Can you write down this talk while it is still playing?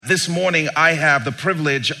This morning, I have the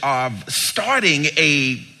privilege of starting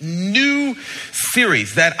a new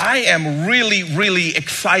series that I am really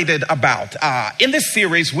excited about. In this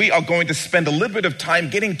series, we are going to spend a little bit of time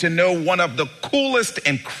getting to know one of the coolest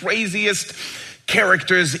and craziest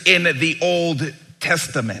characters in the Old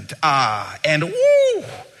Testament. The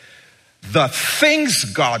things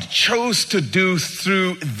God chose to do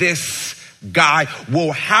through this guy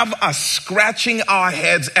will have us scratching our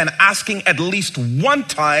heads and asking at least one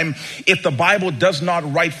time if the Bible does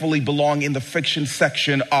not rightfully belong in the fiction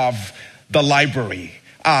section of the library.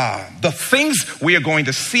 The things we are going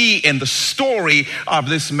to see in the story of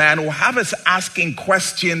this man will have us asking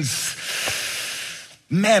questions.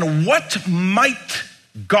 Man, what might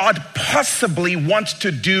God possibly want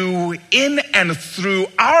to do in and through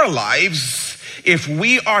our lives if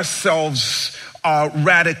we ourselves are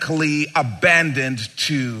radically abandoned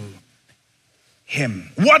to him?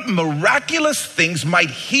 What miraculous things might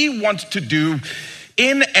he want to do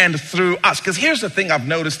in and through us? Because here's the thing I've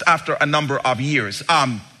noticed after a number of years.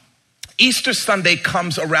 Easter Sunday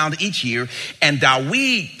comes around each year, and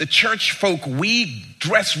we, the church folk, we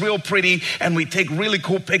dress real pretty and we take really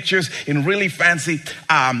cool pictures in really fancy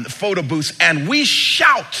photo booths, and we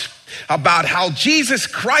shout about how Jesus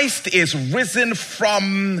Christ is risen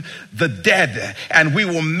from the dead. And we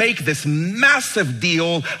will make this massive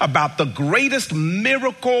deal about the greatest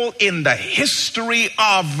miracle in the history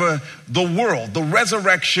of the world, the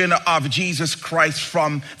resurrection of Jesus Christ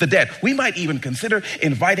from the dead. We might even consider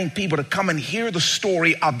inviting people to come and hear the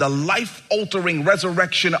story of the life-altering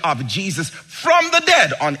resurrection of Jesus from the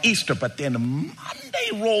dead on Easter. But then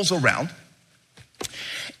Monday rolls around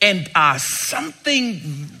and something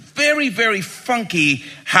very funky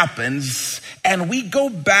happens, and we go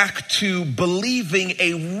back to believing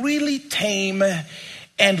a really tame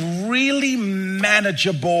and really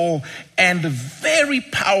manageable and very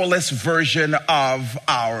powerless version of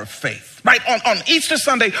our faith. Right? On Easter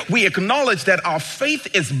Sunday, we acknowledge that our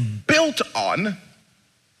faith is built on,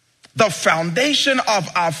 the foundation of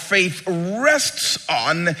our faith rests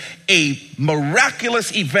on a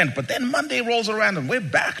miraculous event. But then Monday rolls around and we're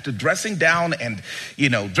back to dressing down and,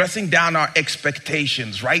 dressing down our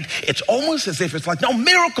expectations, right? It's almost as if it's like, no,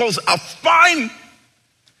 miracles are fine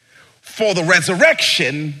for the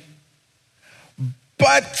resurrection,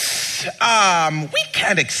 but we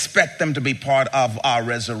can't expect them to be part of our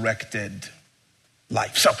resurrected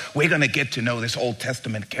life. So we're going to get to know this Old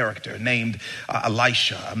Testament character named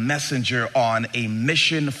Elisha, a messenger on a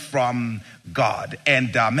mission from God.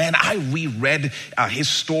 And I reread his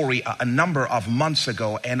story a number of months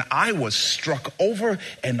ago, and I was struck over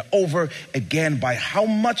and over again by how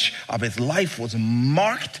much of his life was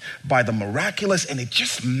marked by the miraculous, and it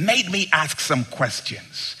just made me ask some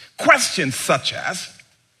questions. Questions such as,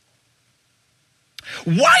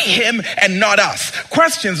 why him and not us?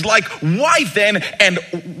 Questions like, why then and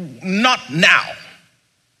not now?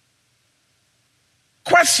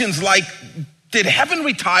 Questions like, did heaven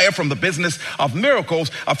retire from the business of miracles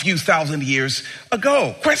a few thousand years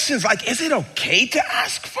ago? Questions like, is it okay to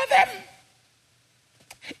ask for them?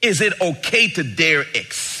 Is it okay to dare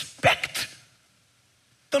expect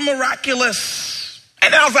the miraculous?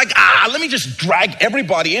 And I was like, let me just drag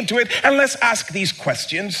everybody into it and let's ask these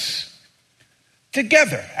questions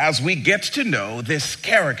together as we get to know this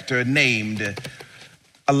character named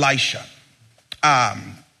Elisha.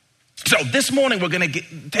 So this morning we're going to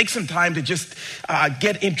take some time to just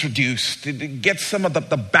get introduced, to get some of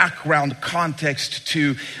the background context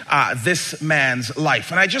to this man's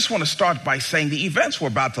life. And I just want to start by saying the events we're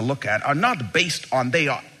about to look at are not based on, they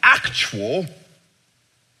are actual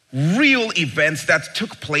real events that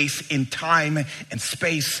took place in time and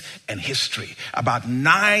space and history. About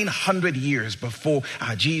 900 years before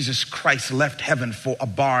Jesus Christ left heaven for a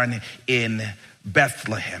barn in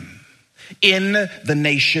Bethlehem, in the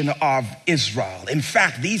nation of Israel. In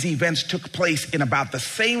fact, these events took place in about the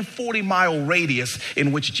same 40-mile radius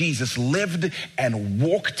in which Jesus lived and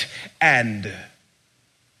walked and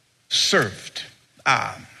served.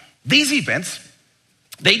 These events,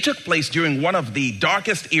 they took place during one of the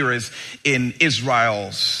darkest eras in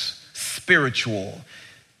Israel's spiritual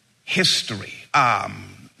history.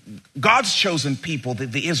 God's chosen people,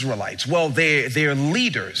 the Israelites, well, their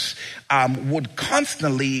leaders would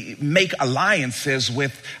constantly make alliances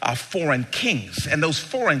with foreign kings. And those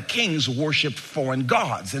foreign kings worshiped foreign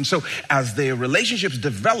gods. And so as their relationships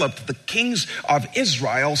developed, the kings of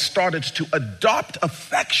Israel started to adopt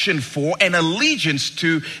affection for and allegiance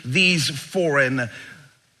to these foreign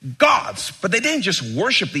gods. But they didn't just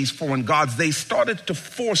worship these foreign gods. They started to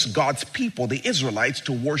force God's people, the Israelites,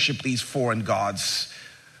 to worship these foreign gods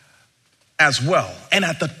as well. And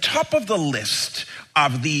at the top of the list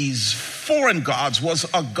of these foreign gods was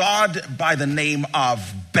a god by the name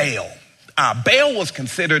of Baal. Baal was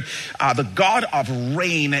considered the god of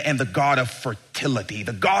rain and the god of fertility,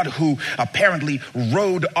 the god who apparently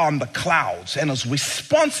rode on the clouds and was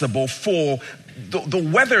responsible for the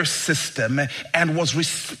weather system and was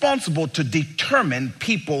responsible to determine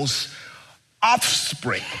people's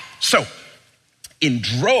offspring. So, in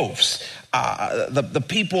droves, the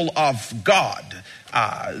people of God,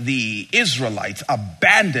 the Israelites,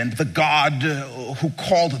 abandoned the God who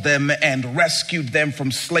called them and rescued them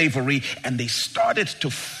from slavery, and they started to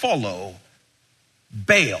follow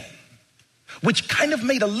Baal, which kind of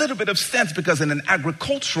made a little bit of sense because in an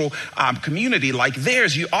agricultural community like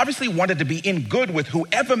theirs, you obviously wanted to be in good with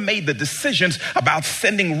whoever made the decisions about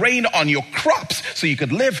sending rain on your crops so you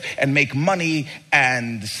could live and make money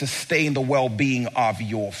and sustain the well-being of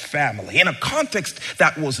your family. In a context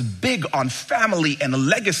that was big on family and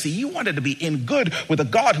legacy, you wanted to be in good with a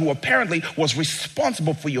God who apparently was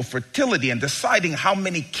responsible for your fertility and deciding how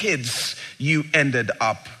many kids you ended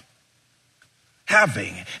up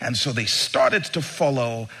having. And so they started to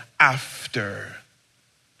follow after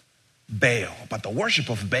Baal. But the worship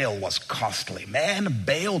of Baal was costly. Man,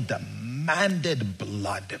 Baal demanded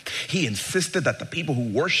blood. He insisted that the people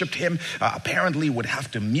who worshiped him apparently would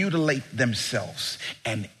have to mutilate themselves.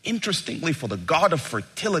 And interestingly, for the god of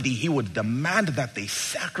fertility, he would demand that they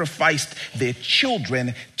sacrificed their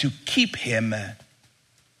children to keep him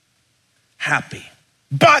happy.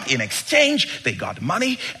 But in exchange, they got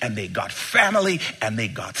money and they got family and they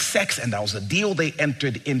got sex. And that was a deal they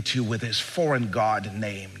entered into with this foreign god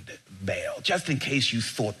named Baal. Just in case you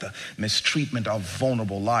thought the mistreatment of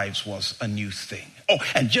vulnerable lives was a new thing. Oh,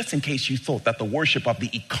 and just in case you thought that the worship of the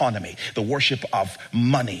economy, the worship of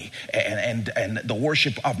money, and the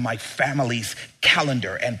worship of my family's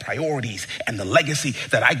calendar and priorities and the legacy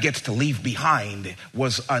that I get to leave behind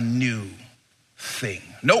was a new thing.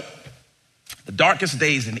 Nope. The darkest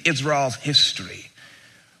days in Israel's history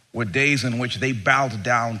were days in which they bowed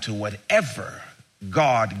down to whatever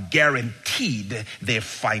God guaranteed their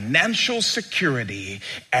financial security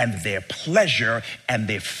and their pleasure and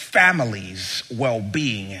their family's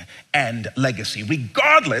well-being and legacy,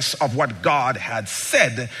 regardless of what God had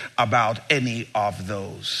said about any of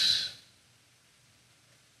those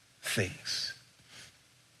things.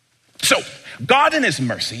 So, God in his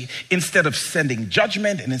mercy, instead of sending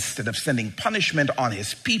judgment and instead of sending punishment on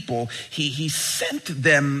his people, he sent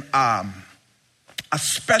them a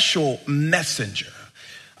special messenger.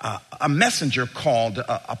 A messenger called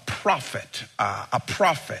a prophet.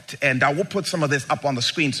 And I will put some of this up on the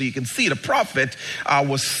screen so you can see. The prophet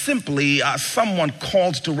was simply someone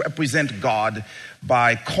called to represent God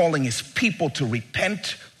by calling his people to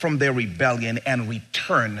repent from their rebellion and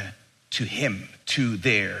return to him, to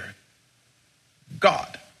their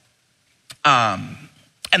God.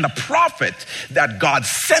 And the prophet that God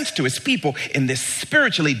sent to his people in this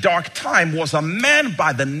spiritually dark time was a man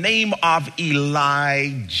by the name of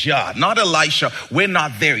Elijah. Not Elisha. We're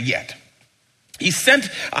not there yet. He sent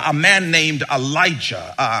a man named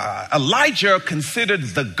Elijah. Elijah considered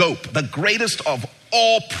the GOAT, the greatest of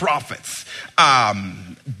all prophets.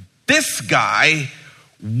 This guy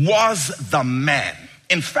was the man.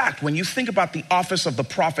 In fact, when you think about the office of the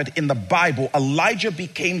prophet in the Bible, Elijah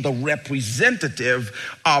became the representative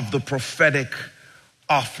of the prophetic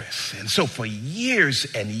office. And so for years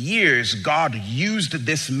and years, God used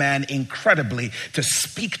this man incredibly to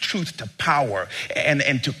speak truth to power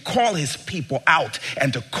and to call his people out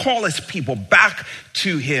and to call his people back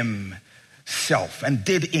to himself, and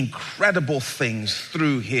did incredible things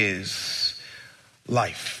through his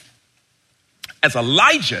life. As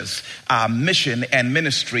Elijah's mission and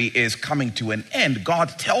ministry is coming to an end, God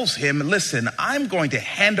tells him, listen, I'm going to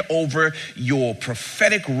hand over your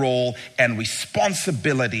prophetic role and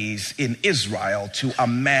responsibilities in Israel to a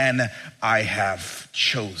man I have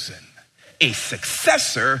chosen, a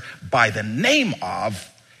successor by the name of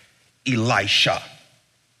Elisha.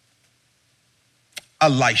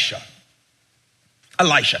 Elisha,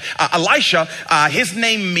 his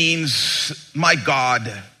name means my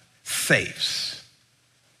God saves,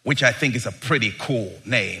 which I think is a pretty cool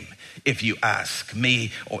name if you ask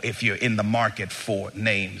me, or if you're in the market for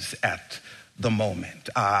names at the moment.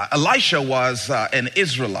 Elisha was an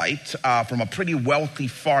Israelite from a pretty wealthy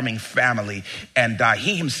farming family, and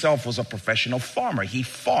he himself was a professional farmer. He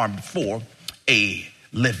farmed for a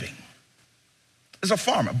living as a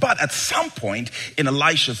farmer. But at some point in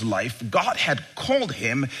Elisha's life, God had called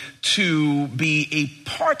him to be a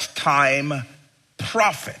part-time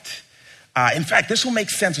prophet. In fact, this will make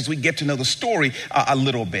sense as we get to know the story a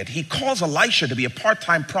little bit. He calls Elisha to be a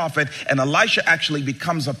part-time prophet, and Elisha actually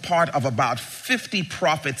becomes a part of about 50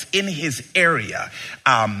 prophets in his area,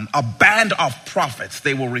 a band of prophets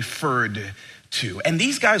they were referred to. And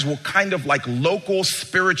these guys were kind of like local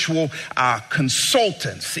spiritual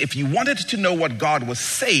consultants. If you wanted to know what God was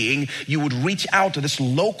saying, you would reach out to this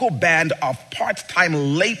local band of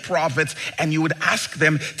part-time lay prophets and you would ask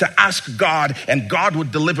them to ask God, and God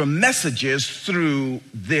would deliver messages through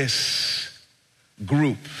this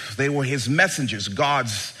group. They were his messengers,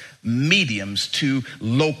 God's mediums to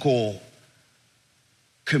local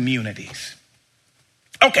communities.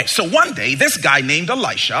 Okay, so one day this guy named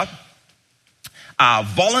Elisha, a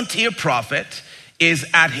volunteer prophet, is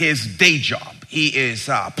at his day job. He is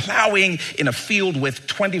plowing in a field with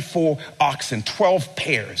 24 oxen, 12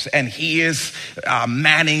 pairs, and he is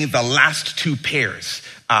manning the last 2 pairs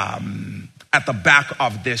at the back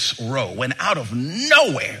of this row. When out of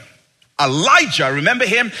nowhere, Elijah, remember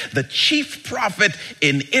him, the chief prophet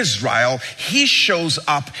in Israel, he shows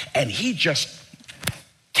up and he just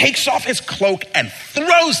takes off his cloak and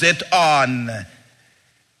throws it on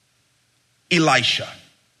Elisha.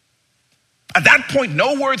 At that point,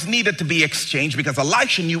 no words needed to be exchanged because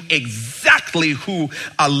Elisha knew exactly who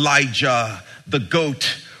Elijah the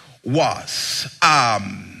goat was.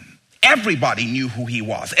 Everybody knew who he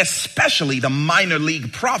was, especially the minor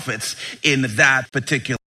league prophets in that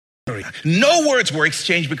particular area. No words were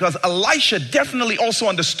exchanged because Elisha definitely also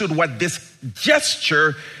understood what this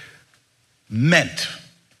gesture meant.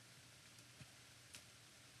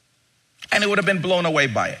 And it would have been blown away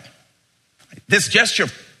by it. This gesture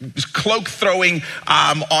of cloak throwing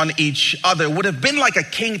on each other would have been like a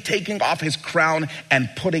king taking off his crown and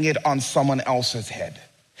putting it on someone else's head,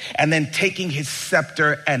 and then taking his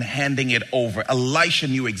scepter and handing it over. Elisha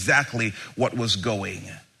knew exactly what was going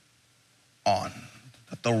on.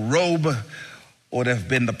 The robe would have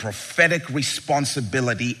been the prophetic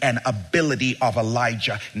responsibility and ability of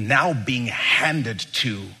Elijah now being handed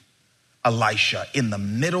to Elisha in the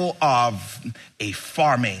middle of a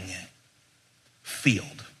farming field.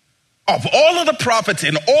 Of all of the prophets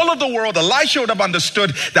in all of the world, Elisha would have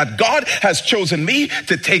understood that God has chosen me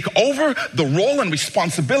to take over the role and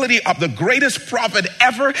responsibility of the greatest prophet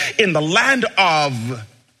ever in the land of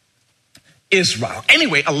Israel.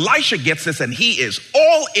 Anyway, Elisha gets this and he is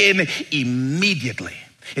all in immediately.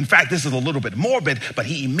 In fact, this is a little bit morbid, but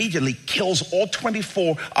he immediately kills all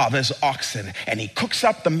 24 of his oxen and he cooks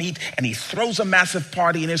up the meat and he throws a massive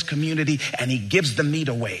party in his community and he gives the meat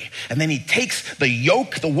away. And then he takes the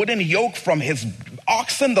yoke, the wooden yoke from his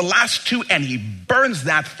oxen, the last 2, and he burns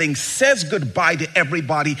that thing, says goodbye to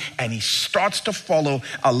everybody, and he starts to follow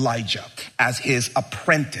Elijah as his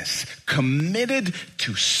apprentice, committed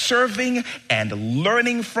to serving and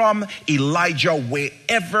learning from Elijah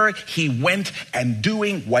wherever he went and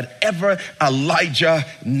doing whatever Elijah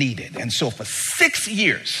needed. And so for 6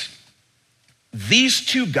 years, these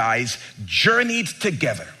 2 guys journeyed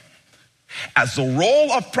together as the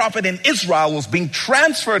role of prophet in Israel was being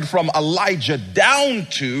transferred from Elijah down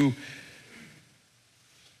to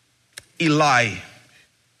Elisha.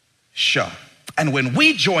 And when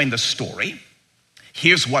we join the story,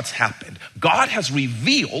 here's what's happened. God has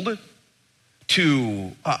revealed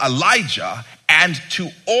to Elijah and to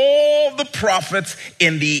all the prophets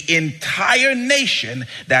in the entire nation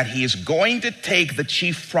that he is going to take the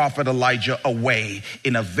chief prophet Elijah away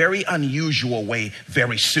in a very unusual way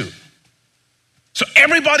very soon. So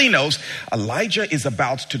everybody knows Elijah is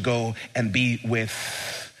about to go and be with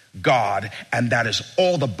God, and that is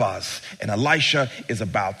all the buzz. And Elisha is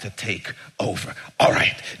about to take over. All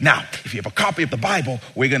right, now, if you have a copy of the Bible,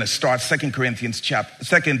 we're going to start 2 Kings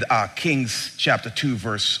chapter 2,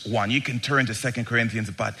 verse 1. You can turn to 2 Corinthians,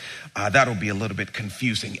 but that'll be a little bit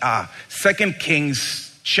confusing. 2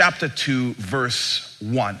 Kings chapter 2, verse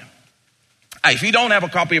 1. If you don't have a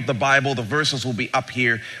copy of the Bible, the verses will be up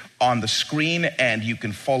here on the screen, and you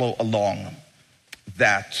can follow along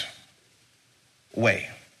that way.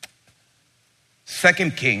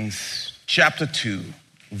 2 Kings chapter 2,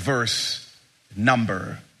 verse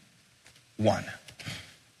number 1.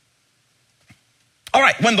 All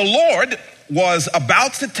right, when the Lord was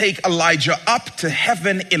about to take Elijah up to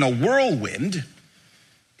heaven in a whirlwind,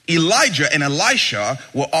 Elijah and Elisha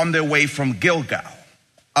were on their way from Gilgal.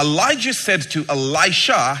 Elijah said to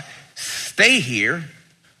Elisha, "Stay here.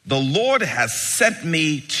 The Lord has sent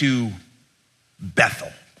me to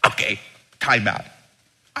Bethel." Okay, time out.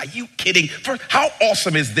 Are you kidding? How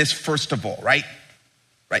awesome is this, first of all, right?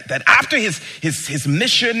 Right, that after his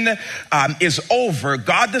mission is over,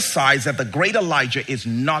 God decides that the great Elijah is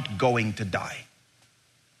not going to die.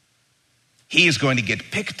 He is going to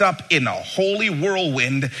get picked up in a holy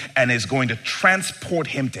whirlwind and is going to transport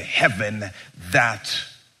him to heaven that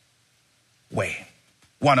way.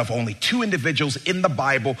 One of only two individuals in the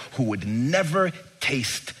Bible who would never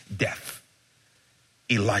taste death.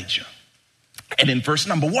 Elijah. And in verse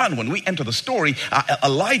number 1, when we enter the story,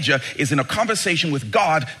 Elijah is in a conversation with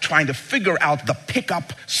God trying to figure out the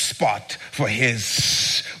pickup spot for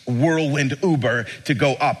his whirlwind Uber to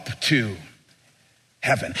go up to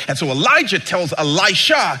heaven. And so Elijah tells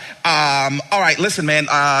Elisha, all right, listen, man,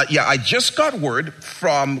 I just got word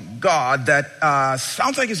from God that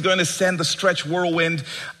sounds like he's going to send the stretch whirlwind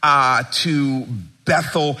to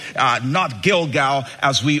Bethel, not Gilgal,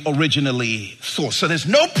 as we originally thought. So there's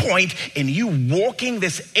no point in you walking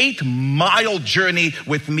this 8-mile journey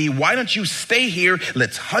with me. Why don't you stay here?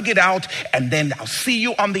 Let's hug it out, and then I'll see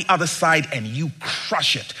you on the other side, and you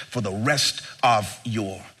crush it for the rest of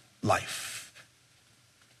your life.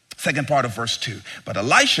 Second part of verse 2. But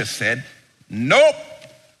Elisha said, nope.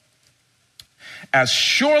 As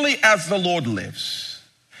surely as the Lord lives,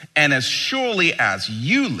 and as surely as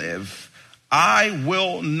you live, I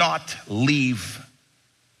will not leave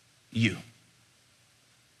you.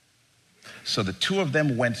 So the two of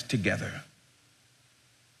them went together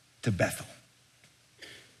to Bethel.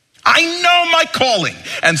 I know my calling.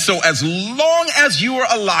 And so as long as you are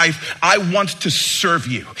alive, I want to serve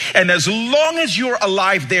you. And as long as you're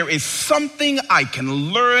alive, there is something I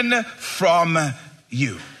can learn from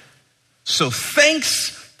you. So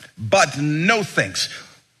thanks, but no thanks.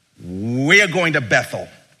 We're going to Bethel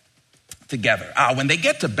together. When they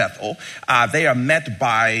get to Bethel, they are met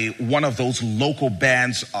by one of those local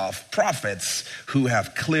bands of prophets who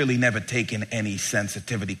have clearly never taken any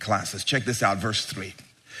sensitivity classes. Check this out, verse 3.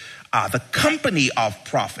 The company of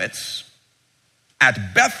prophets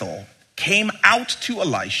at Bethel came out to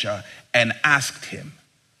Elisha and asked him,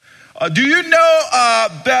 do you know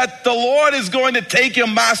that the Lord is going to take your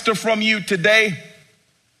master from you today?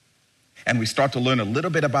 And we start to learn a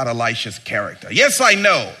little bit about Elisha's character. Yes, I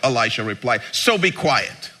know, Elisha replied. So be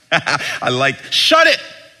quiet. Shut it.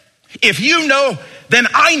 If you know, then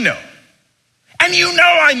I know. And you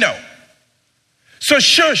know I know. So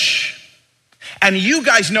shush. And you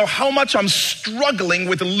guys know how much I'm struggling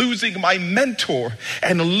with losing my mentor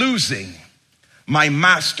and losing my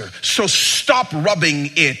master. So stop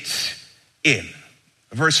rubbing it in.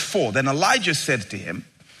 Verse 4, then Elijah said to him,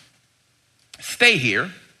 stay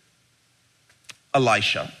here,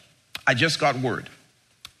 Elisha. I just got word.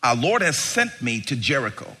 Our Lord has sent me to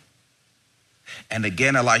Jericho. And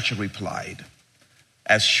again Elisha replied,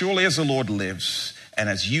 as surely as the Lord lives and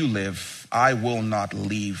as you live, I will not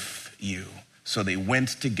leave you. So they went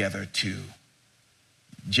together to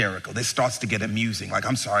Jericho. This starts to get amusing.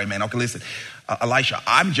 I'm sorry, man. Okay, listen. Elisha,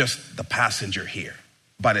 I'm just the passenger here.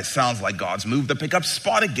 But it sounds like God's moved the pickup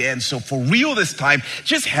spot again. So for real this time,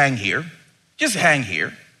 just hang here. Just hang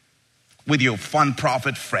here with your fun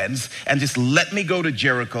prophet friends and just let me go to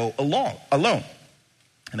Jericho alone.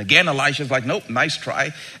 And again, Elisha's like, nope, nice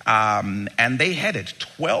try. And they headed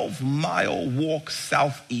 12-mile walk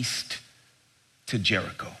southeast to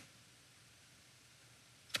Jericho.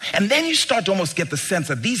 And then you start to almost get the sense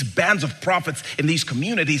that these bands of prophets in these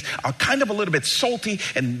communities are kind of a little bit salty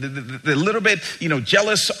and they're a little bit,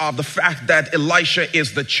 jealous of the fact that Elisha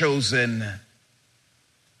is the chosen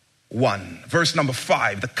one. Verse number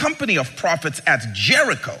 5, the company of prophets at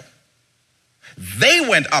Jericho, they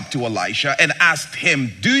went up to Elisha and asked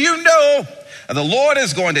him, do you know the Lord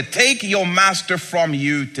is going to take your master from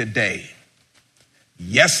you today?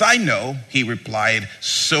 Yes, I know, he replied,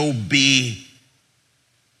 so be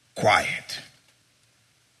quiet.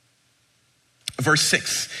 Verse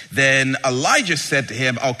 6, then Elijah said to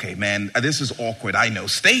him, okay, man, this is awkward. I know.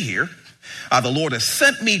 Stay here. The Lord has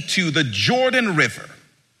sent me to the Jordan River.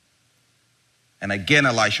 And again,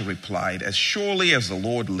 Elisha replied, as surely as the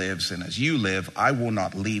Lord lives and as you live, I will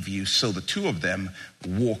not leave you. So the two of them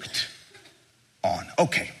walked on.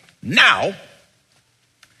 Okay, now,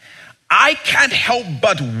 I can't help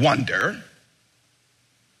but wonder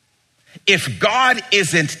if God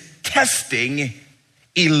isn't testing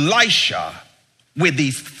Elisha with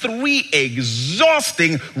these 3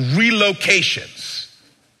 exhausting relocations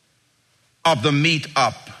of the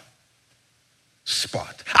meet-up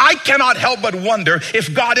spot. I cannot help but wonder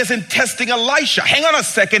if God isn't testing Elisha. Hang on a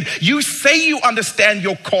second. You say you understand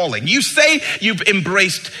your calling. You say you've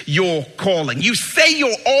embraced your calling. You say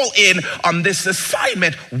you're all in on this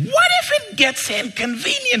assignment. What if it gets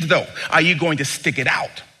inconvenient though? Are you going to stick it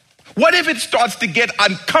out? What if it starts to get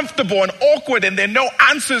uncomfortable and awkward and there are no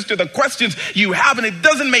answers to the questions you have and it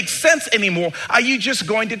doesn't make sense anymore? Are you just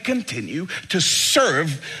going to continue to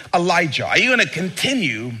serve Elijah? Are you going to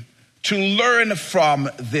continue to learn from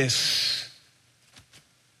this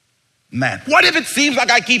man? What if it seems like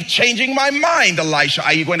I keep changing my mind, Elisha?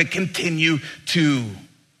 Are you going to continue to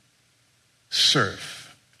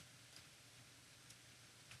serve?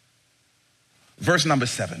 Verse number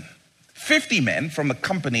 7. 50 men from the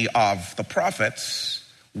company of the prophets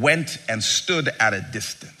went and stood at a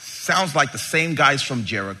distance. Sounds like the same guys from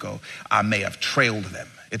Jericho may have trailed them.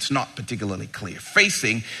 It's not particularly clear.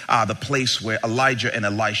 Facing the place where Elijah and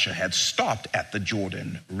Elisha had stopped at the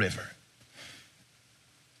Jordan River.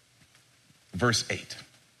 Verse 8.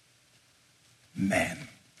 Man,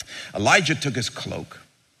 Elijah took his cloak,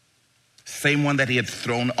 same one that he had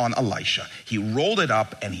thrown on Elisha. He rolled it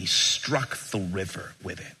up and he struck the river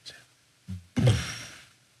with it.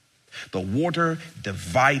 The water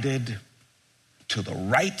divided to the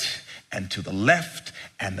right and to the left,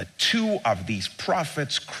 and the two of these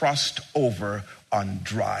prophets crossed over on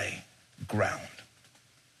dry ground.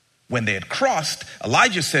 When they had crossed,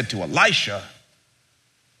 Elijah said to Elisha,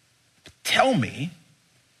 "Tell me,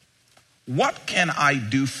 what can I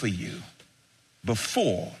do for you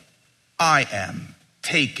before I am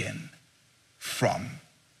taken from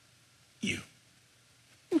you?"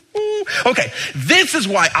 Okay, this is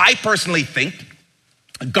why I personally think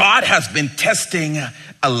God has been testing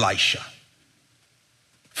Elisha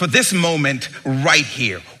for this moment right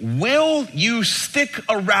here. Will you stick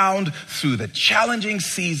around through the challenging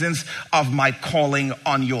seasons of my calling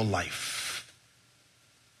on your life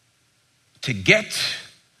to get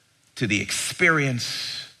to the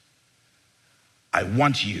experience I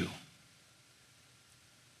want you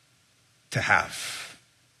to have?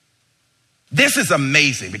 This is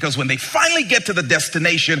amazing, because when they finally get to the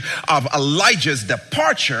destination of Elijah's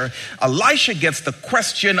departure, Elisha gets the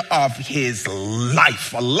question of his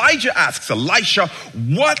life. Elijah asks Elisha,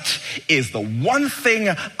 "What is the one thing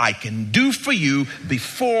I can do for you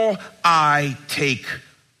before I take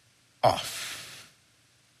off?"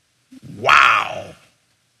 Wow.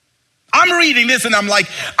 I'm reading this and I'm like,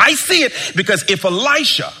 I see it, because if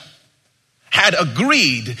Elisha had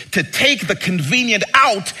agreed to take the convenient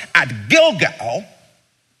out at Gilgal,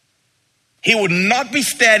 he would not be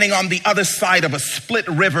standing on the other side of a split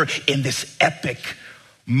river in this epic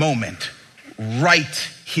moment right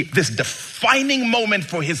here, this defining moment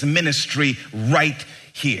for his ministry right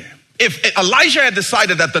here. If Elijah had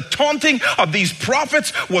decided that the taunting of these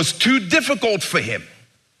prophets was too difficult for him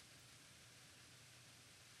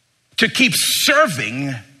to keep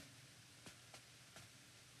serving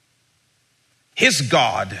his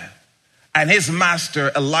God and his master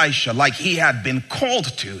Elisha like he had been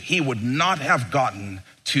called to, he would not have gotten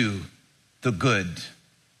to the good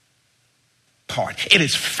part. It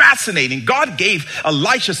is fascinating. God gave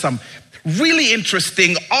Elisha some really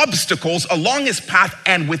interesting obstacles along his path,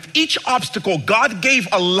 and with each obstacle, God gave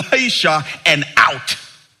Elisha an out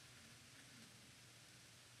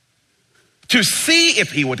to see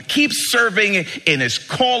if he would keep serving in his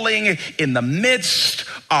calling in the midst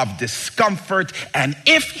of discomfort. And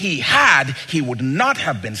if he had, he would not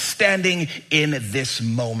have been standing in this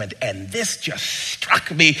moment. And this just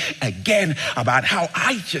struck me again about how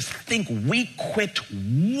I just think we quit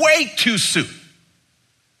way too soon.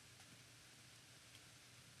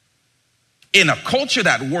 In a culture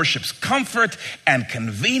that worships comfort and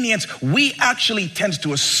convenience, we actually tend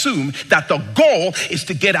to assume that the goal is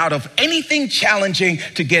to get out of anything challenging,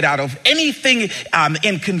 to get out of anything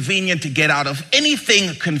inconvenient, to get out of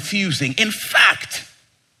anything confusing. In fact,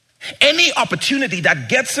 any opportunity that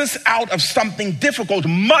gets us out of something difficult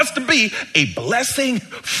must be a blessing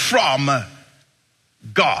from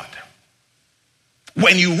God.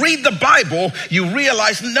 When you read the Bible, you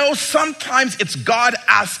realize, no, sometimes it's God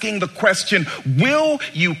asking the question, will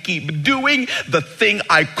you keep doing the thing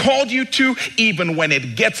I called you to, even when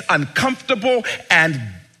it gets uncomfortable and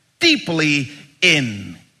deeply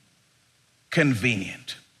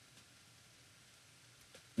inconvenient?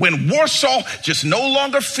 When Warsaw just no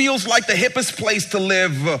longer feels like the hippest place to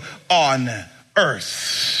live on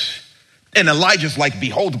earth. And Elijah's like,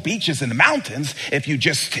 behold, beaches and mountains if you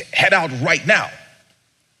just head out right now.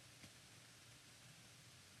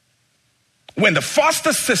 When the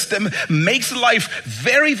foster system makes life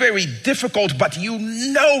very, very difficult, but you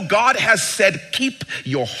know God has said, keep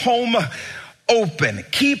your home open.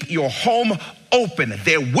 Keep your home open.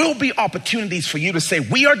 There will be opportunities for you to say,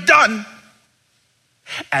 we are done.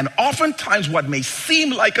 And oftentimes what may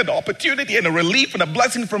seem like an opportunity and a relief and a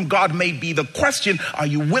blessing from God may be the question, are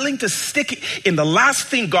you willing to stick in the last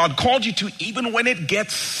thing God called you to, even when it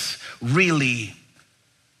gets really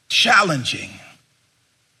challenging?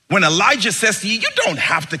 When Elijah says to you, you don't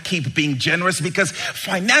have to keep being generous because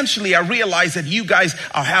financially I realize that you guys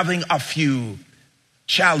are having a few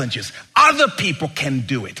challenges. Other people can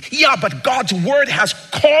do it. Yeah, but God's word has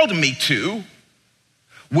called me to.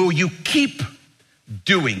 Will you keep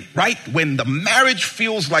doing, right? When the marriage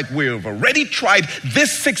feels like we've already tried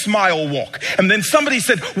this 6-mile walk. And then somebody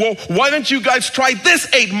said, well, why don't you guys try this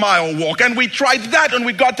 8-mile walk? And we tried that and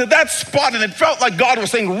we got to that spot and it felt like God was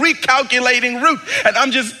saying recalculating route. And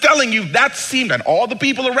I'm just telling you that seemed, and all the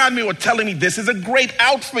people around me were telling me this is a great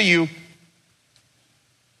out for you.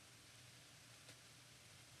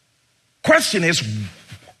 Question is,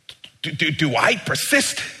 do I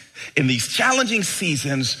persist in these challenging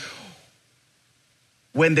seasons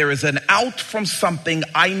when there is an out from something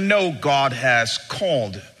I know God has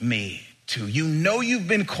called me to? You know you've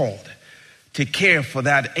been called to care for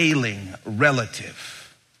that ailing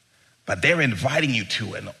relative, but they're inviting you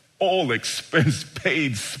to an all-expense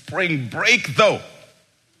paid spring break though.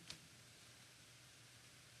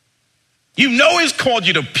 You know he's called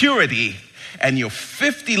you to purity, and your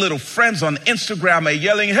 50 little friends on Instagram are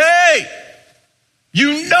yelling, hey,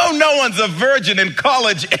 you know no one's a virgin in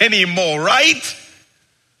college anymore, right?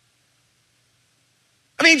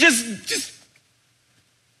 I mean, just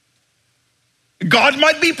God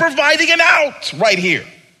might be providing an out right here.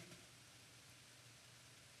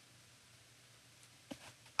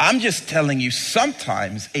 I'm just telling you,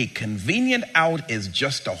 sometimes a convenient out is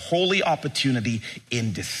just a holy opportunity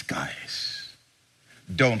in disguise.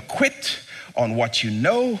 Don't quit on what you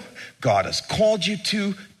know God has called you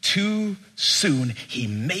to too soon. He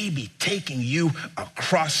may be taking you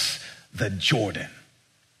across the Jordan.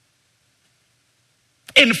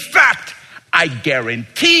 In fact, I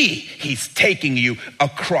guarantee he's taking you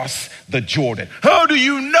across the Jordan. How do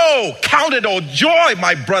you know? Count it all joy,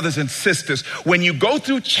 my brothers and sisters, when you go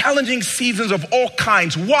through challenging seasons of all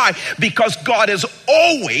kinds. Why? Because God is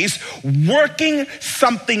always working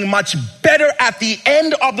something much better at the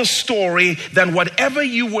end of the story than whatever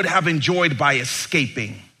you would have enjoyed by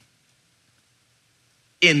escaping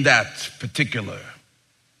in that particular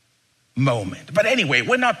moment. But anyway,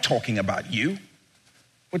 we're not talking about you.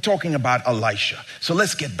 We're talking about Elisha. So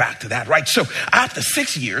let's get back to that, right? So after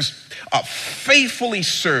 6 years of faithfully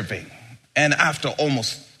serving, and after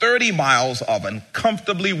almost 30 miles of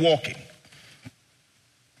uncomfortably walking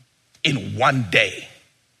in one day,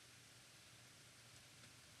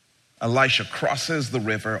 Elisha crosses the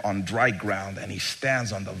river on dry ground, and he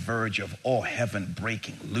stands on the verge of all heaven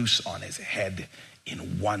breaking loose on his head in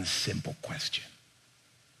one simple question.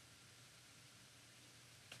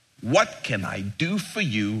 What can I do for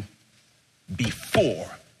you before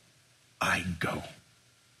I go?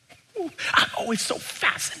 I'm always so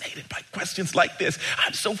fascinated by questions like this.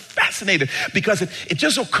 I'm so fascinated because it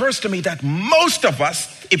just occurs to me that most of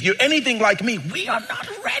us, if you're anything like me, we are not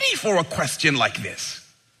ready for a question like this.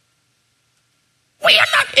 We are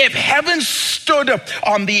not. If heaven stood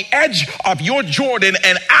on the edge of your Jordan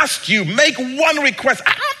and asked you, make one request,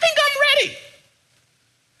 I don't think I'm ready.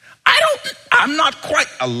 I'm not quite.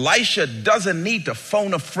 Elisha doesn't need to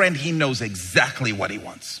phone a friend. He knows exactly what he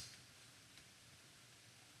wants.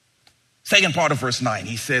 Second part of verse 9,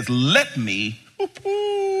 he says, let me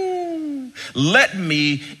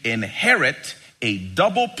inherit a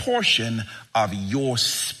double portion of your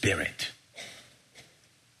spirit.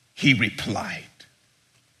 He replied,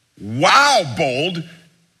 wow, bold.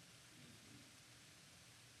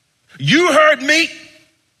 You heard me.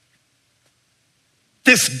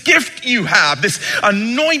 This gift you have, this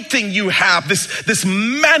anointing you have, this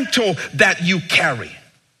mantle that you carry,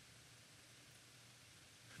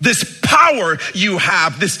 this power you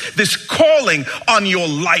have, this calling on your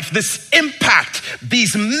life, this impact,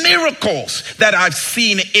 these miracles that I've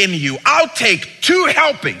seen in you. I'll take 2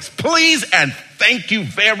 helpings, please, and thank you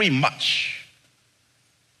very much.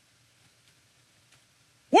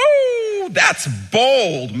 Woo, that's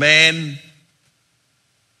bold, man.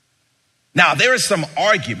 Now, there is some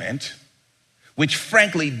argument which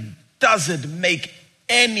frankly doesn't make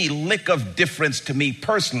any lick of difference to me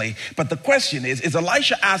personally. But the question is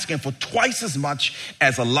Elisha asking for twice as much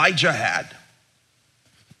as Elijah had?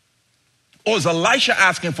 Or is Elisha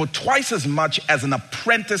asking for twice as much as an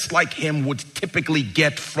apprentice like him would typically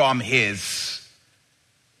get from his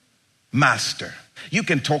master? You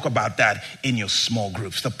can talk about that in your small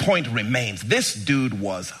groups. The point remains, this dude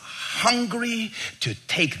was hungry to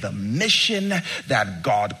take the mission that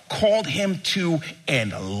God called him to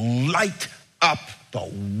and light up the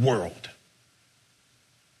world.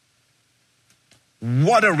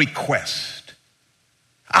 What a request.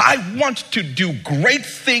 I want to do great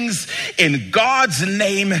things in God's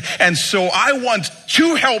name, and so I want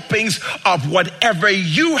 2 helpings of whatever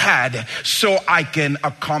you had so I can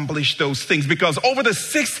accomplish those things. Because over the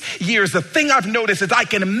 6 years, the thing I've noticed is I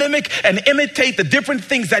can mimic and imitate the different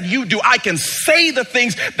things that you do. I can say the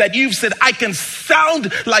things that you've said. I can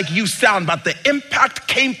sound like you sound, but the impact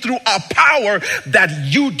came through a power that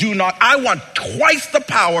you do not. I want twice the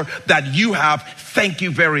power that you have. Thank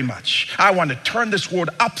you very much. I want to turn this world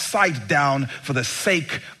upside down for the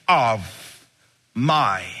sake of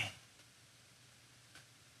my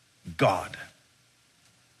God.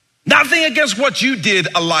 Nothing against what you did,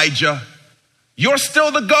 Elijah. You're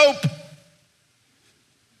still the GOAT.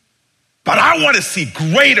 But I want to see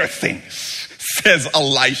greater things, says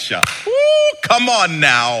Elisha. Woo, come on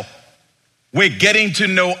now. We're getting to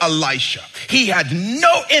know Elisha. He had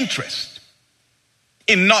no interest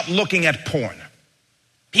in not looking at porn.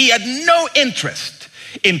 He had no interest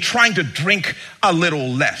in trying to drink a little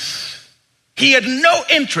less. He had no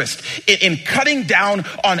interest in cutting down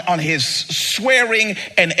on his swearing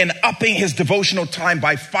and upping his devotional time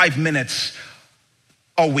by 5 minutes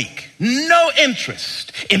a week. No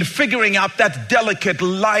interest in figuring out that delicate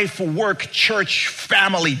life, work, church,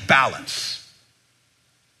 family balance.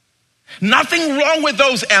 Nothing wrong with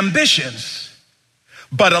those ambitions,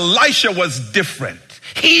 but Elisha was different.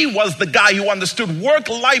 He was the guy who understood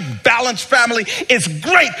work-life balance, family is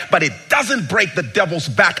great, but it doesn't break the devil's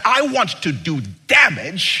back. I want to do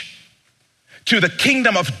damage to the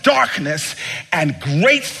kingdom of darkness and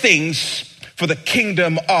great things for the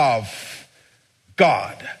kingdom of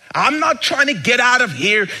God. I'm not trying to get out of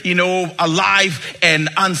here, alive and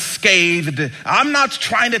unscathed. I'm not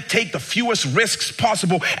trying to take the fewest risks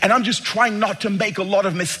possible, and I'm just trying not to make a lot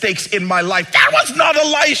of mistakes in my life. That was not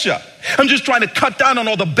Elisha. I'm just trying to cut down on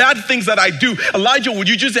all the bad things that I do. Elijah, would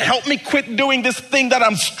you just help me quit doing this thing that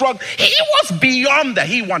I'm struggling? He was beyond that.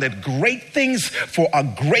 He wanted great things for a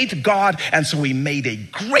great God, and so he made a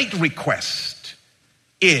great request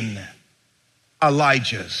in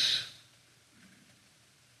Elijah's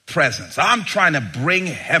presence. I'm trying to bring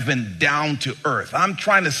heaven down to earth. I'm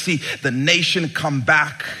trying to see the nation come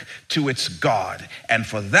back to its God. And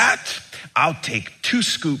for that, I'll take 2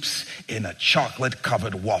 scoops in a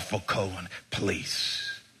chocolate-covered waffle cone,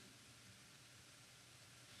 please.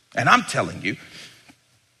 And I'm telling you,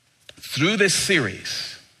 through this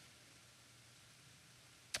series,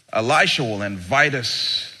 Elisha will invite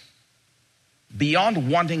us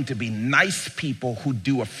beyond wanting to be nice people who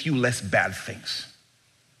do a few less bad things,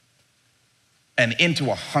 and into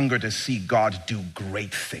a hunger to see God do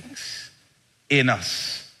great things in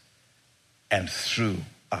us and through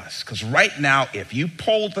us. Because right now, if you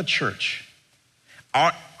poll the church,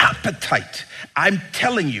 our appetite, I'm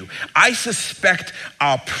telling you, I suspect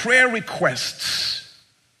our prayer requests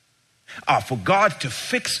are for God to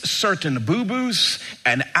fix certain boo-boos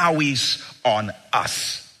and owies on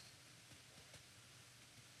us.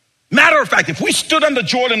 Matter of fact, if we stood on the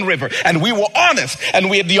Jordan River and we were honest and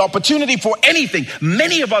we had the opportunity for anything,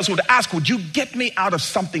 many of us would ask, would you get me out of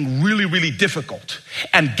something really, really difficult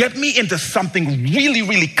and get me into something really,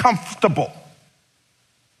 really comfortable?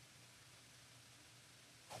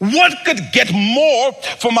 What could get more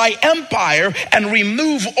for my empire and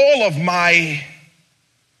remove all of my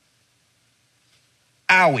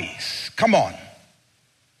owies? Come on.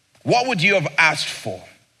 What would you have asked for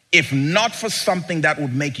if not for something that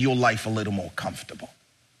would make your life a little more comfortable?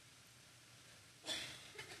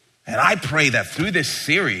 And I pray that through this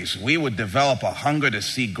series, we would develop a hunger to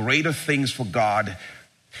see greater things for God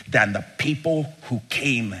than the people who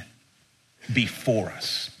came before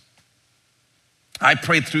us. I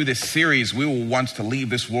pray through this series, we will want to leave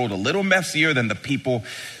this world a little messier than the people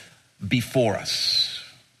before us.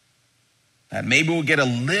 And maybe we'll get a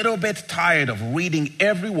little bit tired of reading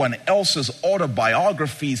everyone else's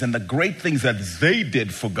autobiographies and the great things that they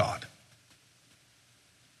did for God.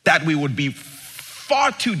 That we would be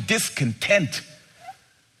far too discontent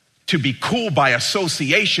to be cool by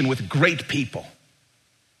association with great people.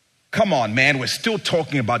 Come on, man, we're still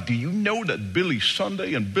talking about, do you know that Billy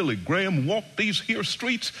Sunday and Billy Graham walked these here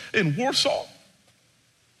streets in Warsaw?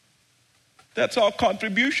 That's our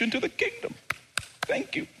contribution to the kingdom.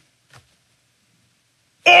 Thank you.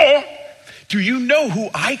 Or, do you know who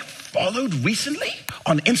I followed recently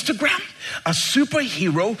on Instagram? A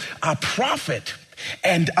superhero, a prophet,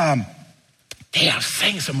 and They are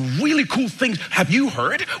saying some really cool things. Have you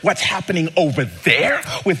heard what's happening over there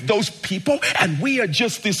with those people? And we are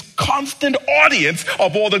just this constant audience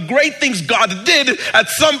of all the great things God did. At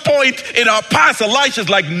some point in our past, Elisha's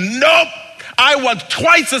like, nope, I want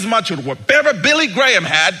twice as much of whatever Billy Graham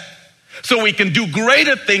had so we can do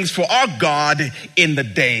greater things for our God in the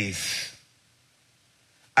days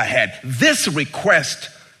ahead. This request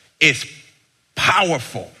is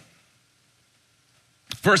powerful.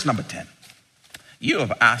 Verse number 10. You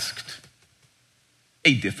have asked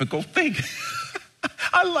a difficult thing.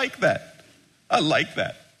 I like that. I like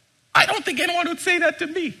that. I don't think anyone would say that to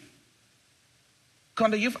me.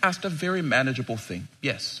 Kondo, you've asked a very manageable thing.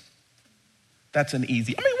 Yes. That's an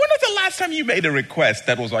easy. I mean, when was the last time you made a request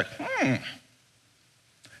that was like,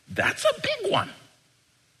 that's a big one?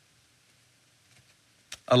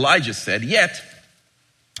 Elijah said, yet,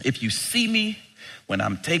 if you see me when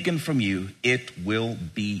I'm taken from you, it will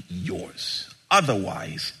be yours.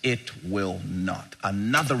 Otherwise, it will not.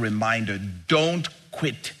 Another reminder, don't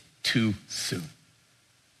quit too soon.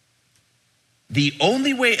 The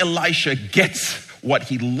only way Elisha gets what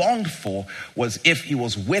he longed for was if he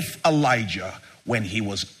was with Elijah when he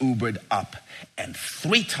was Ubered up. And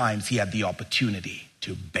 3 times he had the opportunity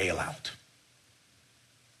to bail out.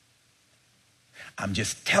 I'm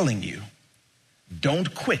just telling you,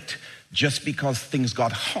 don't quit just because things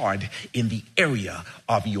got hard in the area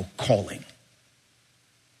of your calling.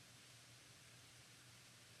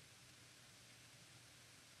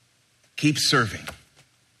 Keep serving.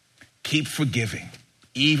 Keep forgiving.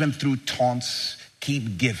 Even through taunts,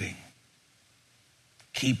 keep giving.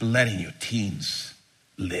 Keep letting your teens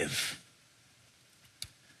live.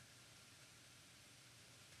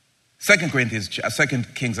 2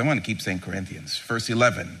 Kings, I want to keep saying Corinthians, verse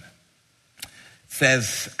 11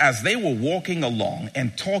 says, as they were walking along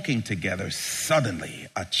and talking together, suddenly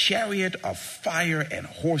a chariot of fire and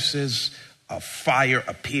horses of fire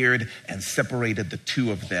appeared and separated the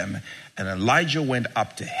two of them. And Elijah went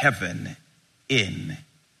up to heaven in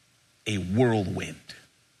a whirlwind.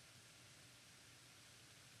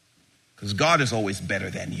 Because God is always better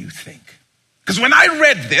than you think. Because when I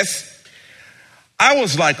read this, I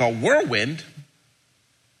was like, a whirlwind?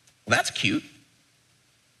 Well, that's cute.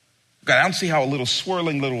 God, I don't see how little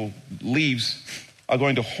swirling little leaves are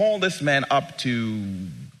going to haul this man up to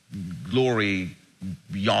glory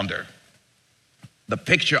yonder. The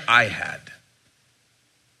picture I had.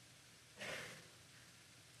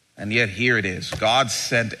 And yet here it is. God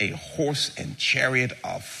sent a horse and chariot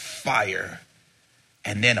of fire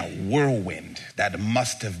and then a whirlwind that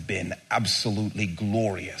must have been absolutely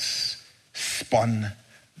glorious. Spun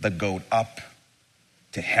the goat up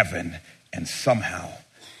to heaven and somehow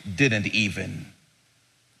didn't even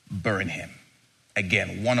burn him.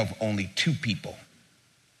 Again, one of only 2 people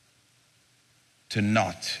to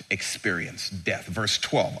not experience death. Verse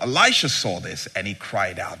 12, Elisha saw this and he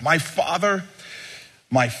cried out, my father,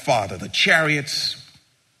 the chariots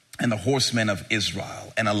and the horsemen of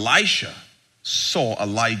Israel. And Elisha saw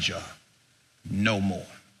Elijah no more.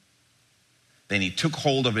 Then he took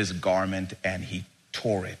hold of his garment and he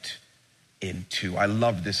tore it in 2. I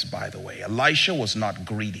love this, by the way. Elisha was not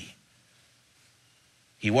greedy.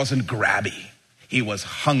 He wasn't grabby. He was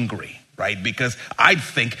hungry. Right? Because I'd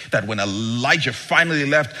think that when Elijah finally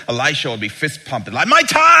left, Elisha would be fist pumping, like, my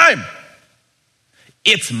time!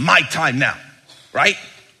 It's my time now, right?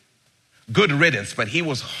 Good riddance, but he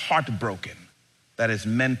was heartbroken that his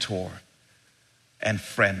mentor and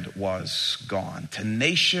friend was gone.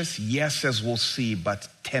 Tenacious, yes, as we'll see, but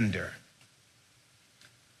tender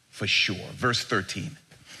for sure. Verse 13.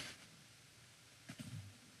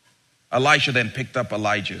 Elisha then picked up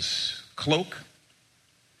Elijah's cloak,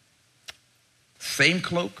 same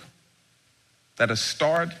cloak that has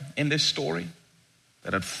starred in this story,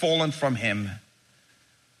 that had fallen from him,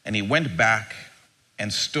 and he went back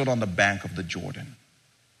and stood on the bank of the Jordan.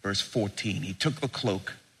 Verse 14, he took the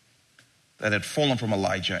cloak that had fallen from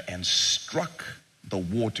Elijah and struck the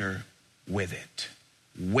water with it.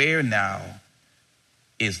 Where now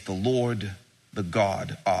is the Lord, the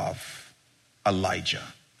God of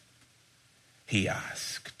Elijah? He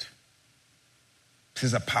asked. This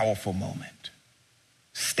is a powerful moment.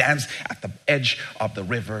 Stands at the edge of the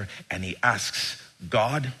river and he asks,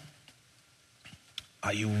 God,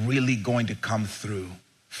 are you really going to come through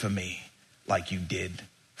for me like you did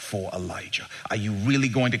for Elijah? Are you really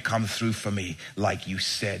going to come through for me like you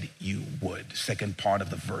said you would? Second part of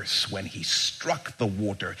the verse, when he struck the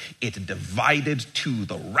water, it divided to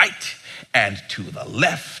the right and to the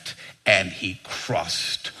left, and he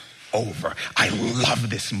crossed over. I love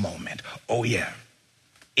this moment. Oh yeah,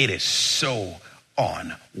 it is so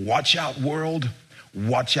on. Watch out, world.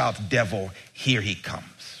 Watch out, devil. Here he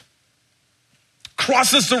comes.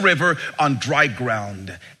 Crosses the river on dry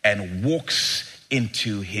ground and walks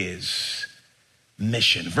into his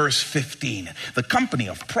mission. Verse 15, the company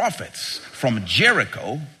of prophets from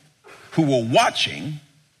Jericho who were watching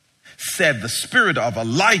said, the spirit of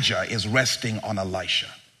Elijah is resting on Elisha.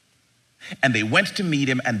 And they went to meet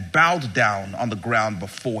him and bowed down on the ground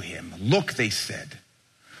before him. Look, they said,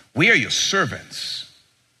 we are your servants,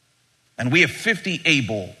 and we have 50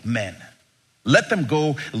 able men. Let them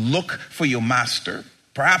go look for your master.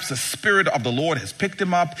 Perhaps the Spirit of the Lord has picked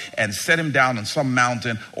him up and set him down on some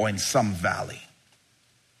mountain or in some valley.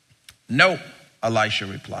 No, Elisha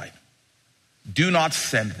replied, do not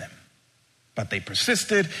send them. But they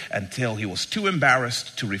persisted until he was too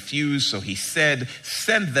embarrassed to refuse. So he said,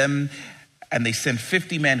 send them. And they sent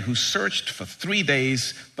 50 men who searched for 3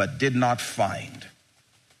 days, but did not find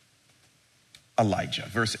Elijah.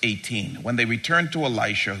 Verse 18, when they returned to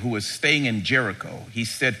Elisha, who was staying in Jericho, he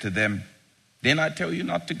said to them, didn't I tell you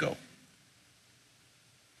not to go?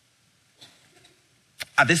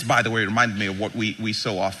 This, by the way, reminded me of what we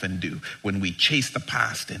so often do when we chase the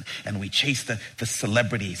past and we chase the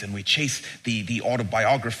celebrities and we chase the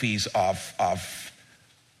autobiographies of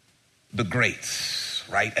the greats,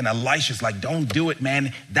 right? And Elisha's like, don't do it,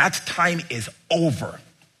 man. That time is over.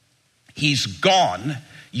 He's gone.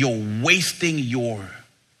 You're wasting your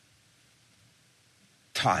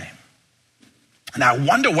time. And I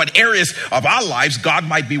wonder what areas of our lives God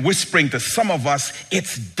might be whispering to some of us,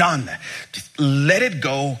 it's done. Just let it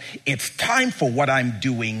go. It's time for what I'm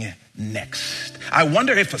doing next. I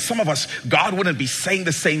wonder if for some of us, God wouldn't be saying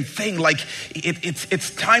the same thing, like it's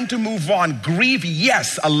time to move on. Grieve,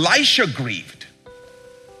 yes, Elisha grieved.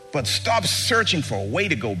 But stop searching for a way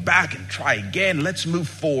to go back and try again. Let's move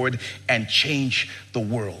forward and change the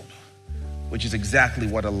world, which is exactly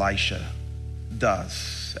what Elisha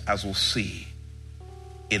does, as we'll see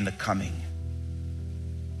in the coming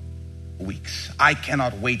weeks. I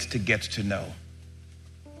cannot wait to get to know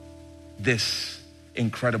this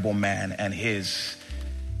incredible man and his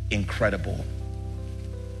incredible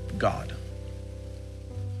God.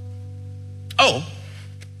 Oh,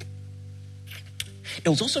 it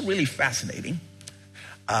was also really fascinating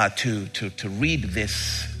to read this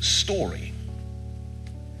story,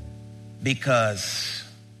 because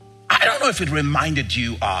I don't know if it reminded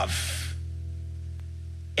you of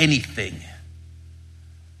anything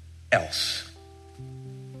else.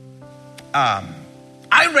 I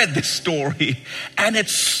read this story and it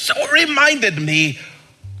so reminded me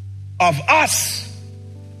of us.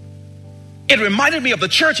 It reminded me of the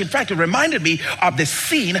church. In fact, it reminded me of this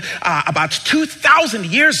scene about 2,000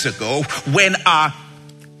 years ago when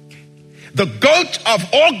the goat of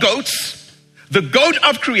all goats, the goat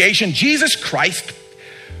of creation, Jesus Christ,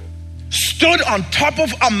 stood on top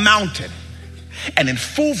of a mountain and in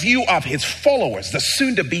full view of his followers, the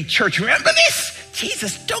soon-to-be church. Remember this?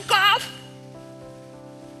 Jesus took off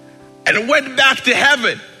and went back to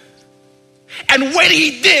heaven. And when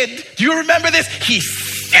he did, do you remember this? He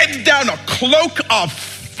sent down a cloak of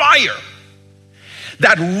fire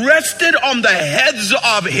that rested on the heads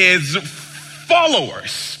of his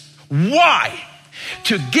followers. Why?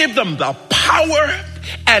 To give them the power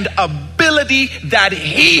and ability that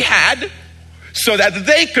he had, so that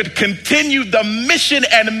they could continue the mission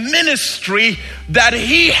and ministry that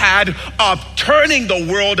he had of turning the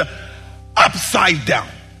world upside down.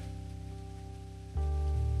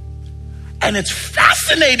 And it's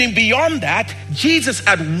fascinating beyond that. Jesus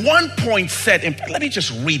at one point said, in fact, let me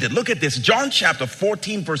just read it. Look at this. John chapter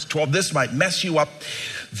 14, verse 12. This might mess you up.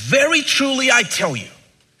 Very truly, I tell you,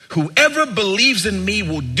 whoever believes in me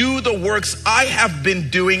will do the works I have been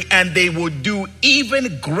doing, and they will do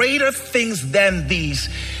even greater things than these,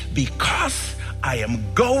 because I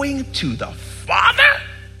am going to the Father.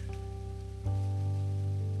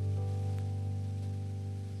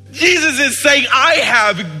 Jesus is saying, I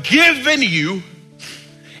have given you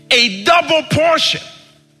a double portion.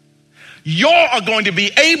 You are going to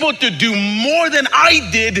be able to do more than I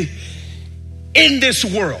did in this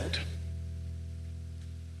world.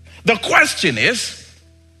 The question is,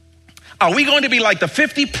 are we going to be like the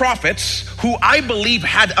 50 prophets who I believe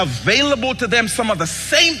had available to them some of the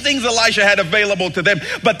same things Elisha had available to them,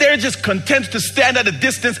 but they're just content to stand at a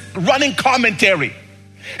distance running commentary?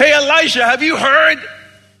 Hey, Elisha, have you heard?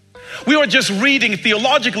 We were just reading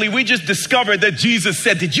theologically. We just discovered that Jesus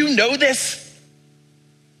said, did you know this?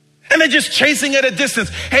 And they're just chasing at a distance.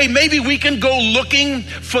 Hey, maybe we can go looking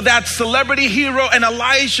for that celebrity hero. And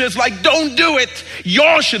Elisha's like, don't do it.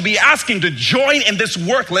 Y'all should be asking to join in this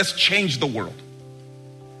work. Let's change the world.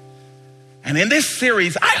 And in this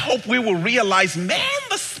series, I hope we will realize, man,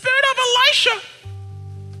 the spirit of Elisha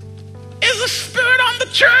is a spirit on the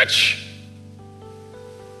church.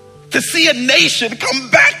 To see a nation come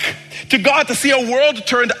back to God, to see a world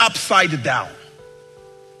turned upside down.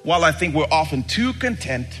 While I think we're often too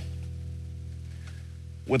content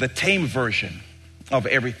with a tame version of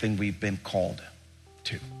everything we've been called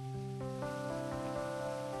to.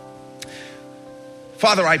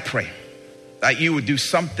 Father, I pray that you would do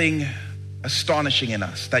something astonishing in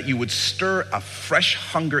us, that you would stir a fresh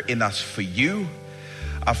hunger in us for you,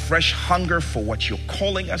 a fresh hunger for what you're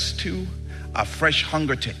calling us to, a fresh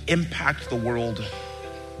hunger to impact the world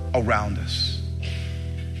around us.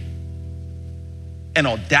 An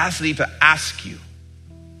audacity to ask you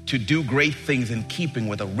to do great things in keeping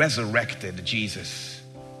with a resurrected Jesus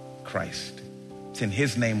Christ. It's in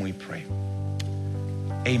his name we pray.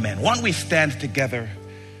 Amen. Why don't we stand together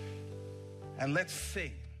and let's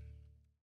sing.